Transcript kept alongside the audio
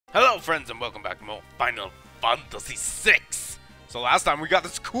Hello friends and welcome back to more Final Fantasy VI. So last time we got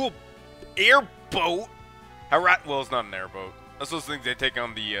this cool airboat. Well, it's not an airboat. That's those things they take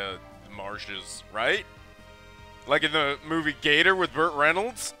on the marshes, right? Like in the movie Gator with Burt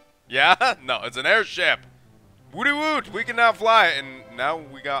Reynolds? Yeah? No, it's an airship. Woody woot, we can now fly it, and now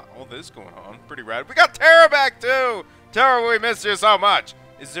we got all this going on. Pretty rad. We got Terra back too! Terra, we missed you so much.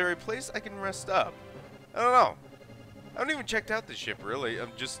 Is there a place I can rest up? I don't know. I haven't even checked out this ship, really. I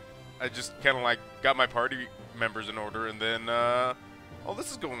just kind of like got my party members in order, and then, oh, this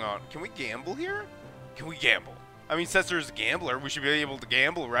is going on. Can we gamble here? Can we gamble? I mean, Setzer is a gambler. We should be able to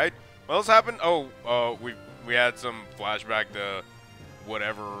gamble, right? What else happened? Oh, we had some flashback to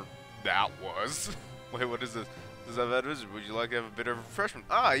whatever that was. Wait, what is this? Does that have visit? Would you like to have a bit of refreshment?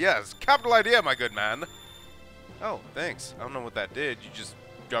 Ah, yes. Capital idea, my good man. Oh, thanks. I don't know what that did. You just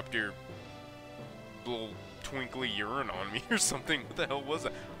dropped your little twinkly urine on me or something. What the hell was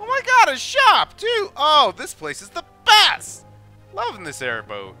that? Oh my god, a shop too! Oh, this place is the best! Loving this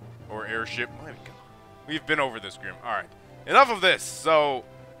airboat. Or airship. My god. We've been over this, Grim. Alright. Enough of this. So,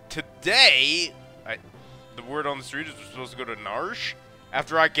 today, the word on the street is we're supposed to go to Narshe.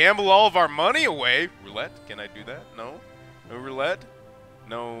 After I gamble all of our money away. Roulette? Can I do that? No? No roulette?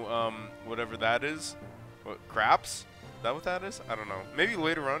 No, whatever that is? What, craps? Is that what that is? I don't know. Maybe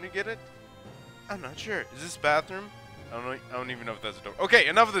later on you get it? I'm not sure. Is this bathroom? I don't even know if that's a door. Okay,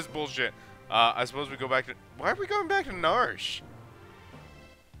 enough of this bullshit. I suppose we go back to... Why are we going back to Narshe?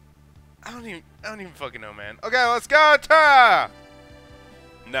 I don't even fucking know, man. Okay, let's go, Terra!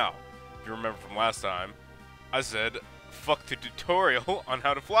 Now, if you remember from last time, I said, fuck the tutorial on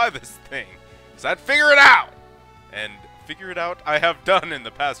how to fly this thing. Because I'd figure it out! And figure it out I have done in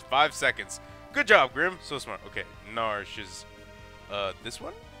the past 5 seconds. Good job, Grim. So smart. Okay, Narshe is, this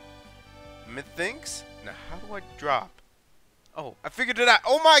one? Methinks? Now, how do I drop? Oh, I figured it out.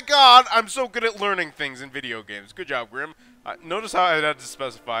 Oh my god, I'm so good at learning things in video games. Good job, Grim. Notice how I had to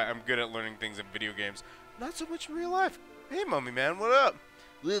specify I'm good at learning things in video games. Not so much in real life. Hey, Mummy Man, what up?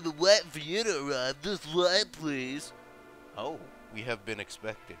 We've been waiting for you to arrive. Just wait, please. Oh, we have been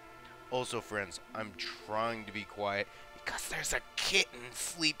expected. Also, friends, I'm trying to be quiet because there's a kitten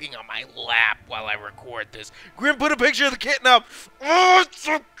sleeping on my lap while I record this. Grim, put a picture of the kitten up. Oh, it's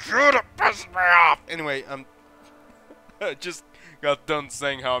so cute. It pisses me off. Anyway, I just got done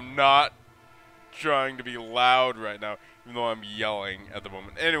saying how I'm not trying to be loud right now, even though I'm yelling at the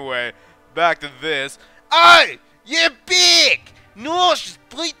moment. Anyway, back to this. Hey, you're big! Narshe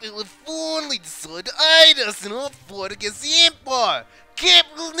blatantly formally decided to aid us in our fight against the Empire.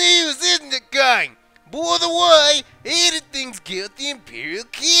 Capital news, isn't it, gang? By the way, how did things get at the Imperial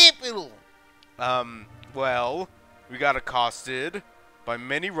capital? Well, we got accosted by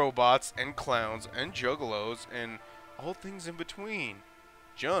many robots and clowns and juggalos and all things in between.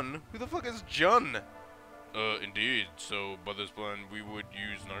 Jun? Who the fuck is Jun? Indeed. So, by this plan, we would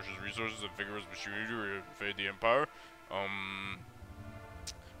use Narshe's resources and vigorous machinery to invade the Empire.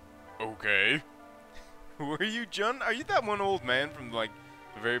 Okay. Who are you, Jun? Are you that one old man from, like,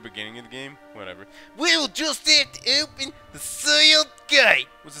 the very beginning of the game? Whatever. We'll just have to open the sealed gate.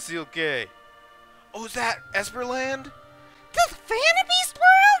 What's the sealed gate? Oh, is that Esperland? The Vanabeast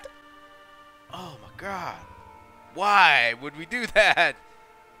world? Oh my god. Why would we do that?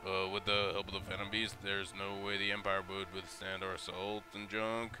 With the help of the Phantom Beast, there's no way the Empire would withstand our assault and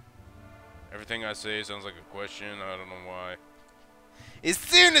junk. Everything I say sounds like a question, I don't know why. As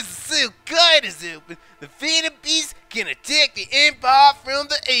soon as the sealed gate is open, the Phantom Beast can attack the Empire from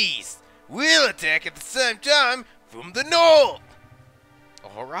the east. We'll attack at the same time from the north.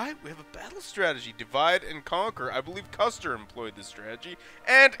 Alright, we have a battle strategy. Divide and conquer. I believe Custer employed this strategy,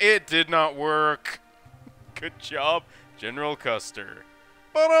 and it did not work. Good job, General Custer.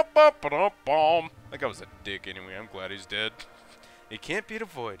 Ba-da-ba-ba-da-bum. That guy was a dick anyway. I'm glad he's dead. It can't be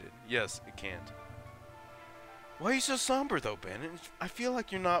avoided. Yes, it can't. Why are you so somber, though, Bennett? I feel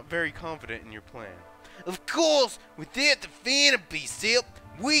like you're not very confident in your plan. Of course, without the Phantom Beast's help,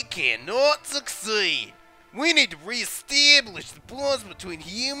 we cannot succeed. We need to re-establish the bonds between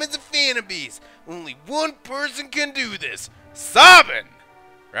humans and Phantom Beasts. Only one person can do this. Sabin!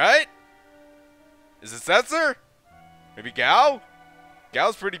 Right? Is it Setzer? Maybe Gau?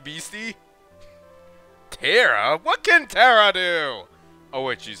 Gau's pretty beastie. Terra? What can Terra do? Oh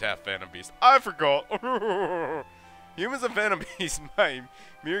wait, she's half Phantom Beast. I forgot. Humans and Phantom Beasts, my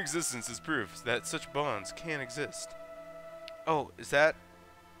mere existence is proof that such bonds can exist. Oh, is that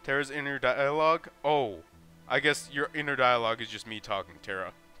Terra's inner dialogue? Oh, I guess your inner dialogue is just me talking,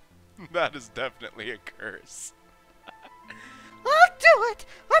 Terra. That is definitely a curse. I'll do it.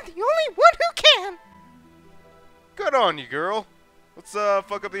 I'm the only one who can. Good on you, girl. Let's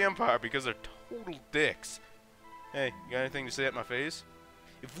fuck up the Empire because they're total dicks. Hey, you got anything to say at my face?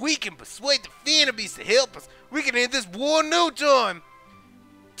 If we can persuade the Phantomies to help us, we can end this war in no time.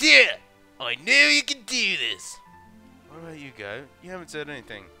 Yeah, I know you can do this. What about you, guy? You haven't said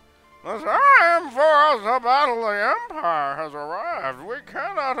anything. The time for us to battle the Empire has arrived. We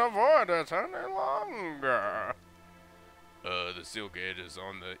cannot avoid it any longer. The Steel Gate is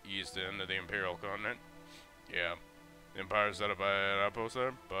on the east end of the Imperial continent. Yeah. The Empire set up an outpost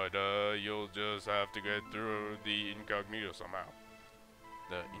there, but you'll just have to get through the incognito somehow.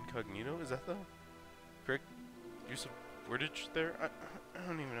 The incognito? Is that the correct use of wordage there? I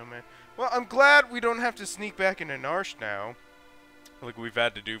don't even know, man. Well, I'm glad we don't have to sneak back into Narshe now, like we've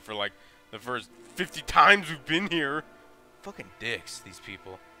had to do for like the first 50 times we've been here. Fucking dicks, these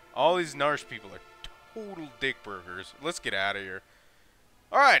people. All these Narshe people are total dick burgers. Let's get out of here.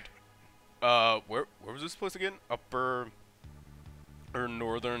 All right. Where was this place again? Upper or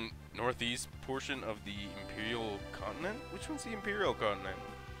northeast portion of the Imperial continent? Which one's the Imperial continent?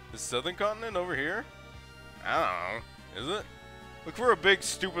 The southern continent over here? I don't know. Is it? Look for a big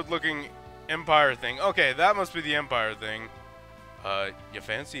stupid looking Empire thing. Okay, that must be the Empire thing. You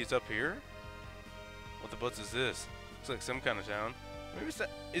fancy it's up here? What the butts is this? Looks like some kind of town. Maybe it's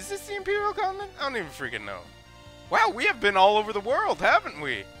that. Is this the Imperial continent? I don't even freaking know. Wow, we have been all over the world, haven't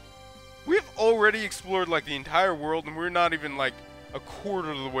we? We've already explored like the entire world, and we're not even like a quarter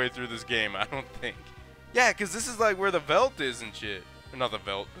of the way through this game, I don't think. Yeah, because this is like where the Veld is and shit. Or not the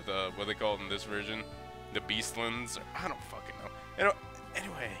Veld, but what they call it in this version. The Beastlands. Or, I don't fucking know.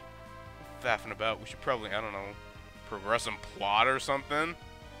 Anyway, faffing about. We should probably, I don't know, progress some plot or something.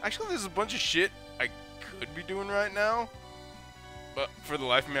 Actually, there's a bunch of shit I could be doing right now. But for the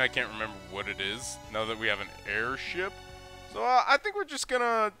life of me, I can't remember what it is now that we have an airship. So I think we're just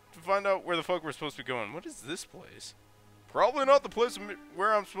gonna find out where the fuck we're supposed to be going. What is this place? Probably not the place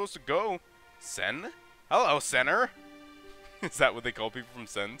where I'm supposed to go. Sen? Hello, Senner. Is that what they call people from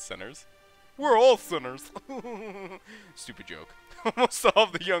Sen? Senners? We're all sinners. Stupid joke. Almost all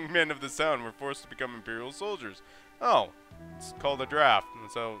of the young men of the town were forced to become Imperial soldiers. Oh, it's called a draft.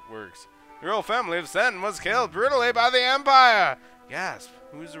 That's how it works. The royal family of Sen was killed brutally by the Empire. Gasp.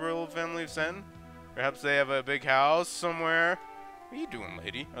 Who's the royal family of Sen? Perhaps they have a big house somewhere. What are you doing,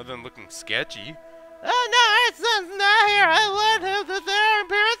 lady? Other than looking sketchy. Oh no, our son's not here. I warned him that there are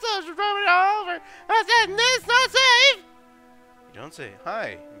Imperial soldiers roaming all over. I said, this is not safe. You don't say.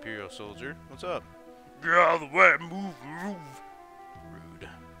 Hi, Imperial soldier. What's up? Get out of the way. Move. Rude.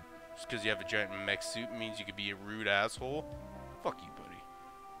 Just because you have a giant mech suit means you could be a rude asshole? Fuck you, buddy.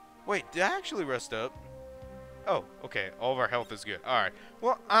 Wait, did I actually rest up? Oh, okay. All of our health is good. Alright.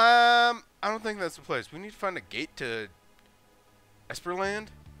 Well, I don't think that's the place. We need to find a gate to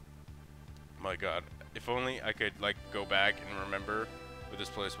Esperland. My god. If only I could, like, go back and remember where this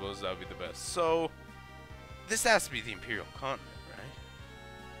place was, that would be the best. So, this has to be the Imperial continent, right?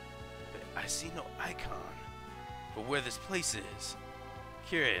 But I see no icon for where this place is.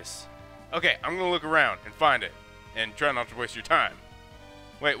 Curious. Okay, I'm gonna look around and find it. And try not to waste your time.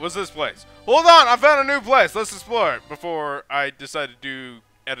 Wait, what's this place? Hold on, I found a new place. Let's explore it before I decide to do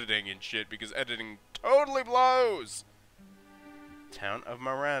editing and shit, because editing totally blows. Town of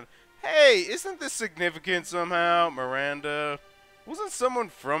Miranda. Hey, isn't this significant somehow? Miranda. Wasn't someone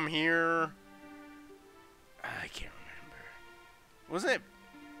from here? I can't remember. Wasn't it?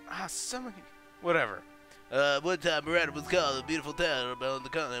 Someone. Whatever. One time Miranda was called a beautiful town on the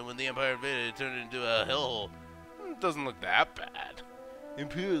continent when the Empire invaded and turned it into a hellhole. It doesn't look that bad.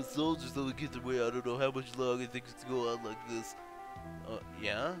 Imperial soldiers don't get their way. I don't know how much longer things to go on like this.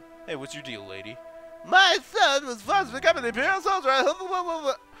 Yeah? Hey, what's your deal, lady? My son was forced to become an Imperial soldier.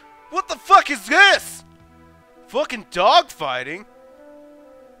 What the fuck is this? Fucking dogfighting? I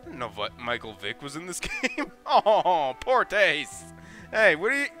didn't know what Michael Vick was in this game. Oh, poor taste. Hey,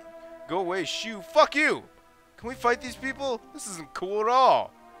 what are you? Go away, shoo. Fuck you. Can we fight these people? This isn't cool at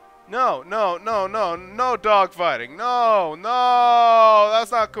all. No dogfighting. No,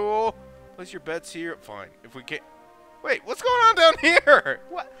 that's not cool. Place your bets here. Fine. If we can't. Wait, what's going on down here?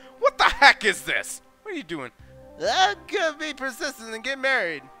 What the heck is this? What are you doing? I'm gonna be persistent and get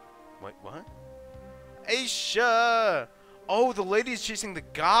married. Wait, what? Aisha! Oh, the lady's chasing the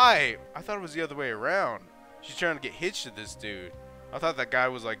guy. I thought it was the other way around. She's trying to get hitched to this dude. I thought that guy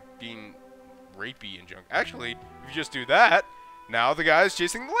was like being rapey and junk. Actually, if you just do that, now the guy is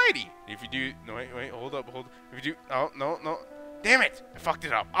chasing the lady. If you do, no, wait, hold up. If you do, oh, no. Damn it! I fucked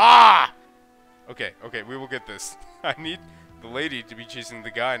it up. Ah! Okay, we will get this. I need the lady to be chasing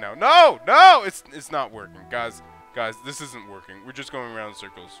the guy now. No, it's not working, guys. Guys, this isn't working. We're just going around in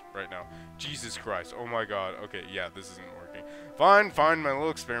circles right now. Jesus Christ. Oh my god. Okay, yeah, this isn't working. Fine, fine, my little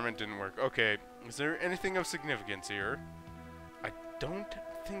experiment didn't work. Okay, is there anything of significance here? I don't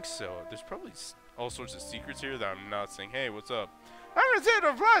think so. There's probably all sorts of secrets here that I'm not saying. Hey, what's up? I'm gonna say to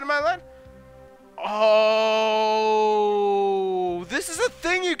reply to my line. Oh, this is a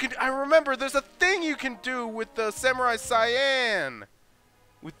thing you can. I remember there's a thing you can do with the Samurai Cyan.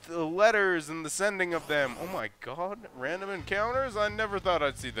 With the letters and the sending of them. Oh my god, random encounters? I never thought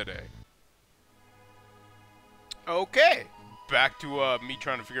I'd see the day. Okay, back to me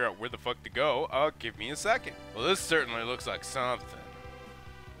trying to figure out where the fuck to go. Give me a second. Well, this certainly looks like something.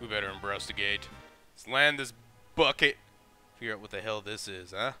 We better investigate. Let's land this bucket. Figure out what the hell this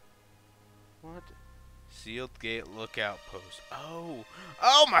is, huh? What? Sealed gate lookout post. Oh!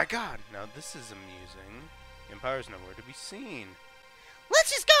 Oh my god! Now this is amusing. Empire's nowhere to be seen. Let's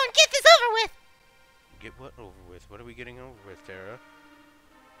just go and get this over with! Get what over with? What are we getting over with, Tara?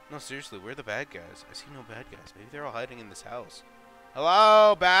 No, seriously, where are the bad guys? I see no bad guys. Maybe they're all hiding in this house.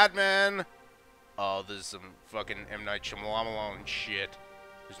 Hello, Batman! Oh, this is some fucking M. Night Shyamalan shit.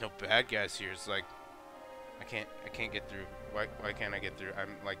 There's no bad guys here. It's like, I can't get through. Why can't I get through?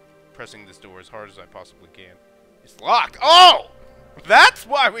 I'm like pressing this door as hard as I possibly can. It's locked. Oh! That's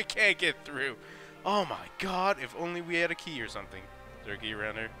why we can't get through. Oh my god, if only we had a key or something. Is there a key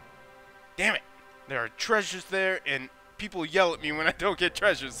around here? Damn it! There are treasures there, and people yell at me when I don't get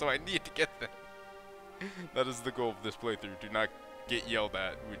treasures, so I need to get them. That is the goal of this playthrough, do not get yelled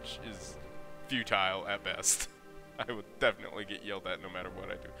at, which is futile at best. I would definitely get yelled at no matter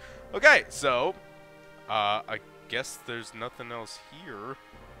what I do. Okay, so, I guess there's nothing else here.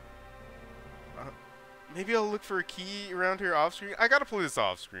 Maybe I'll look for a key around here off screen. I gotta play this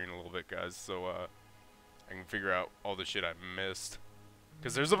off screen a little bit, guys, so, I can figure out all the shit I missed.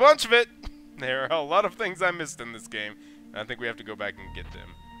 Because there's a bunch of it! There are a lot of things I missed in this game, and I think we have to go back and get them.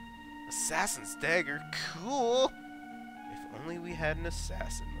 Assassin's Dagger? Cool! If only we had an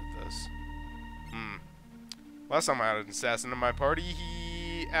assassin with us. Last time I had an assassin in my party,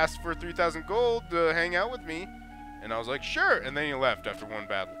 he asked for 3,000 gold to hang out with me, and I was like, sure, and then he left after one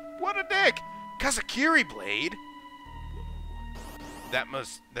battle. What a dick! Kazakiri Blade? Whoa.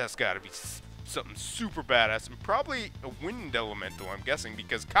 That's gotta be something super badass, and probably a wind elemental, I'm guessing,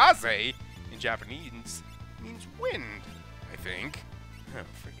 because Kaze in Japanese means wind, I think. I don't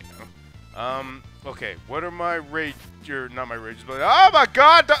freaking know. Okay, what are my rage, not my rages, but, oh my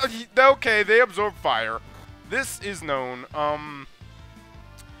god, okay, they absorb fire. This is known,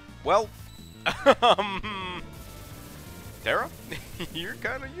 well, Tara, you're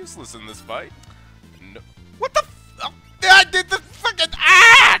kind of useless in this fight. No, what the oh, I did the fucking,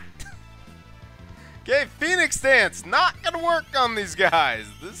 Okay, Phoenix Dance, not gonna work on these guys.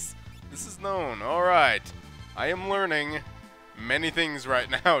 This is known. All right, I am learning many things right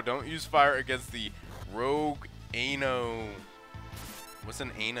now. Don't use fire against the rogue Ano. What's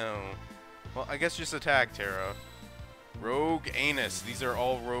an Ano? Well, I guess just attack, Tara. Rogue Anus. These are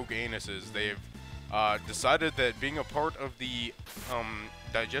all rogue anuses. They've decided that being a part of the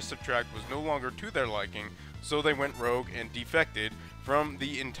digestive tract was no longer to their liking, so they went rogue and defected from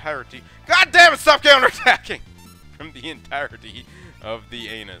the entirety. God damn it! Stop counterattacking! From the entirety of the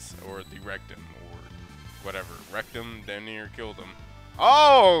anus or the rectum or whatever. Rectum, damn near killed him.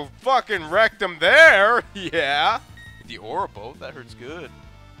 Oh, fucking rectum there! Yeah. The Orobo, that hurts good.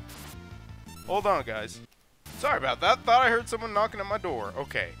 Hold on, guys. Sorry about that. Thought I heard someone knocking at my door.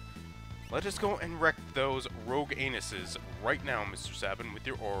 Okay. Let us go and wreck those rogue anuses right now, Mr. Sabin, with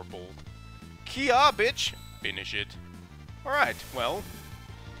your Orobold. Kia, bitch! Finish it. Alright, well,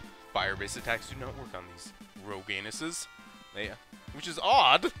 fire-based attacks do not work on these rogue anuses. Which is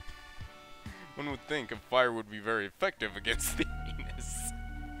odd. One would think a fire would be very effective against the anus.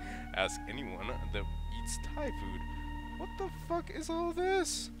 Ask anyone that eats Thai food. What the fuck is all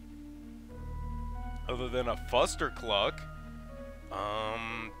this? Other than a Fuster Cluck.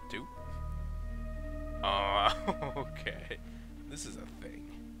 Dude. Okay. This is a thing.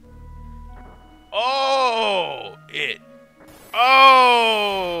 Oh!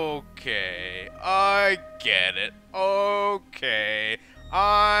 Okay. I get it. Okay.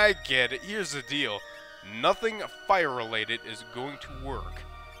 I get it. Here's the deal. Nothing fire-related is going to work.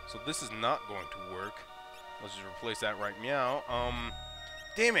 So this is not going to work. Let's just replace that right meow.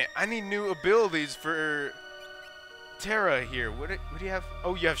 Damn it. I need new abilities for Tara here. What do you have?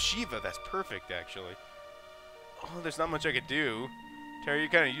 Oh, you have Shiva. That's perfect, actually. Oh, there's not much I could do. Tara, you're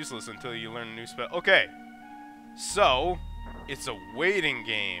kind of useless until you learn a new spell. Okay. So, it's a waiting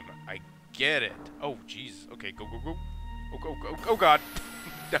game. I get it. Oh, jeez. Okay, go, go, go. Oh, go, go. Oh, God.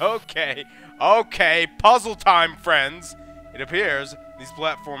 Okay. Okay. Puzzle time, friends. It appears these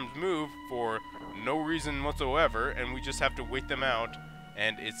platforms move for no reason whatsoever, and we just have to wait them out,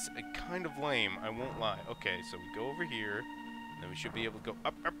 and it's kind of lame, I won't lie. Okay, so we go over here, then we should be able to go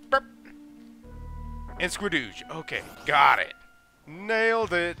up, up, up. And squidooge. Okay, got it.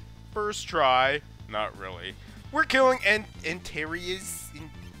 Nailed it. First try. Not really. We're killing Antares.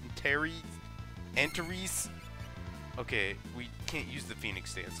 Okay, we can't use the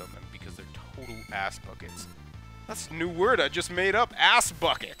Phoenix stance on them because they're total ass buckets. That's a new word I just made up. Ass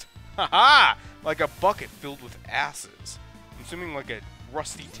bucket. Haha! Like a bucket filled with asses. I'm assuming like a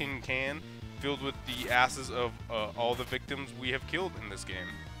rusty tin can filled with the asses of all the victims we have killed in this game.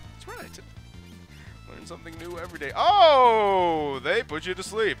 That's right. Learn something new every day. Oh! They put you to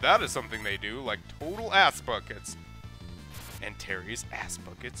sleep. That is something they do. Like total ass buckets. And Terry's ass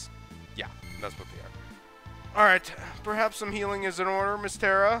buckets. Yeah, that's what they are. Alright, perhaps some healing is in order, Miss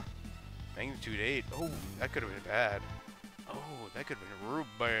Terra. Magnitude 8. Oh, that could have been bad. Oh, that could have been real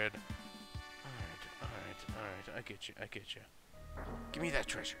bad. Alright. I get you. Give me that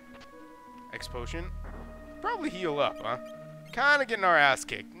treasure. X potion. Probably heal up, huh? Kinda getting our ass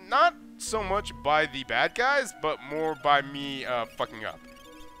kicked. Not so much by the bad guys, but more by me fucking up.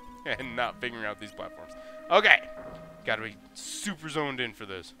 And not figuring out these platforms. Okay. Gotta be super zoned in for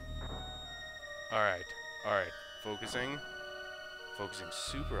this. Alright. Focusing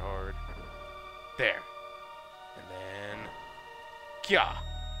super hard. There. And then... Kya!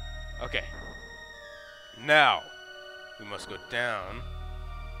 Okay. Now, we must go down.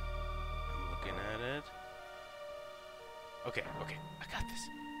 I'm looking at it. Okay. I got this.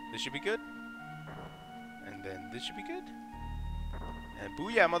 This should be good. And then this should be good. And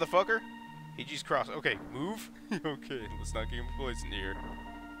booyah, motherfucker! AG's cross. Okay, move. Okay, let's not get complacent here.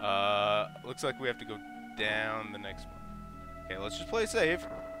 Looks like we have to go down the next one. Okay, let's just play safe.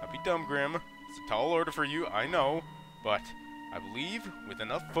 I'll be dumb, Grim. It's a tall order for you, I know. But I believe with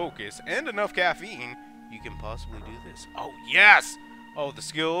enough focus and enough caffeine, you can possibly do this. Oh, yes! Oh, the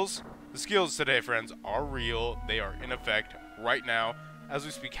skills. The skills today, friends, are real. They are in effect right now as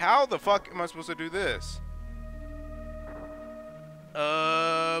we speak. How the fuck am I supposed to do this?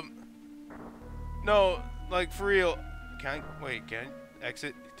 No, like, for real. Can I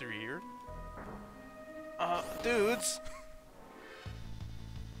exit through here? Dudes.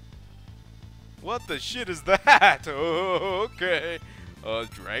 What the shit is that? Oh, okay.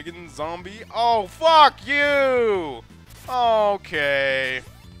 Dragon zombie? Oh, fuck you! Okay.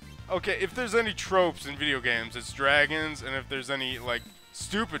 Okay, if there's any tropes in video games, it's dragons, and if there's any, like,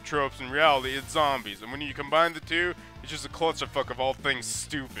 stupid tropes in reality, it's zombies. And when you combine the two, it's just a clusterfuck of all things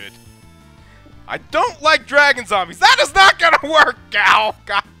stupid. I don't like dragon zombies. That is not gonna work, Gal!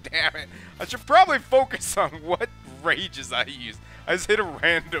 God damn it. I should probably focus on what rages I use. I just hit a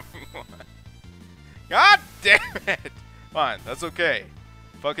random one. God damn it! Fine, that's okay.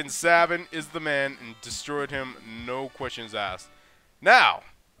 Fucking Sabin is the man and destroyed him, no questions asked. Now,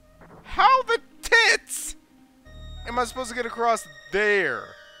 how the tits am I supposed to get across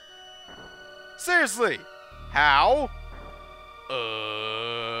there? Seriously, how?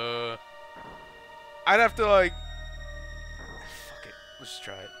 I'd have to, like... Fuck it, let's just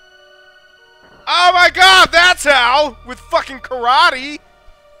try it. Oh my god, that's how! With fucking karate!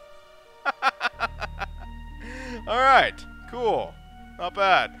 Alright, cool. Not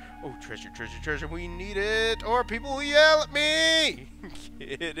bad. Oh, treasure, treasure, treasure, we need it! Or people will yell at me!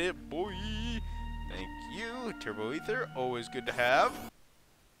 Get it, boy! Thank you. Turbo Ether, always good to have.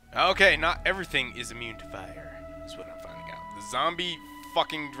 Okay, not everything is immune to fire. That's what I'm finding out. The zombie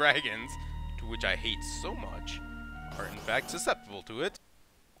fucking dragons, to which I hate so much, are in fact susceptible to it.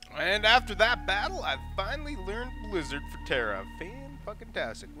 And after that battle, I finally learned Blizzard for Terra.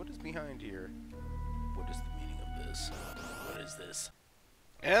 Fan-fucking-tastic. What is behind here? What is the meaning of this? What is this?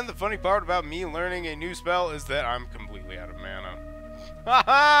 And the funny part about me learning a new spell is that I'm completely out of mana. Ha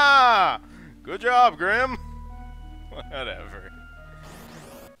ha! Good job, Grim. Whatever.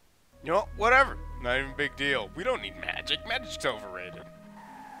 You know, whatever. Not even a big deal. We don't need magic. Magic's overrated.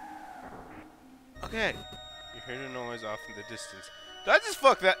 Okay. You heard a noise off in the distance. Did I just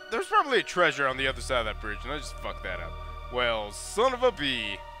fuck that? There's probably a treasure on the other side of that bridge, and I just fucked that up. Well, son of a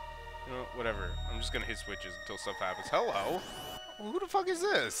bee. You know, whatever. I'm just gonna hit switches until stuff happens. Hello? Well, who the fuck is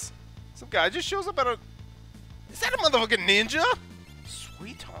this? Some guy just shows up at a... Is that a motherfucking ninja?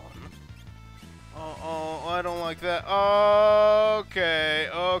 Sweet on. Oh, I don't like that. Okay,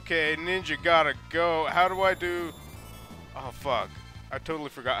 ninja gotta go. How do I do... Oh, fuck. I totally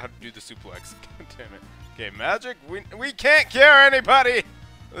forgot how to do the suplex. God damn it. Okay, magic. We can't cure anybody.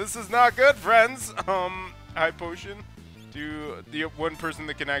 This is not good, friends. High potion to the one person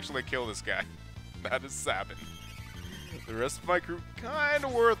that can actually kill this guy. That is Sabin. The rest of my crew kind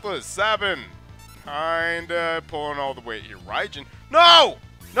of worthless. Sabin, kinda pulling all the weight here. Raijin. No!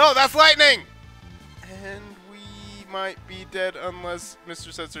 No, that's lightning! And we might be dead unless Mr.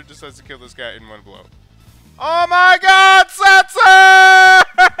 Setzer decides to kill this guy in one blow. Oh my god, Setzer!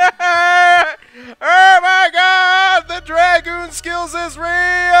 Oh my god! The Dragoon skills is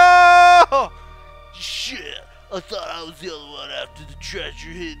real! Shit, I thought I was the other one after the treasure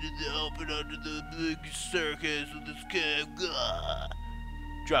hidden in the open under the big staircase of this cave. Gah.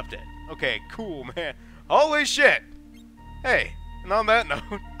 Drop dead. Okay, cool, man. Holy shit! Hey, and on that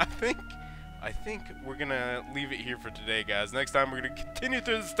note, I think we're gonna leave it here for today, guys. Next time we're gonna continue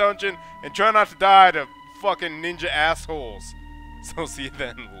through this dungeon and try not to die to fucking ninja assholes. So see you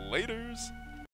then. Laters.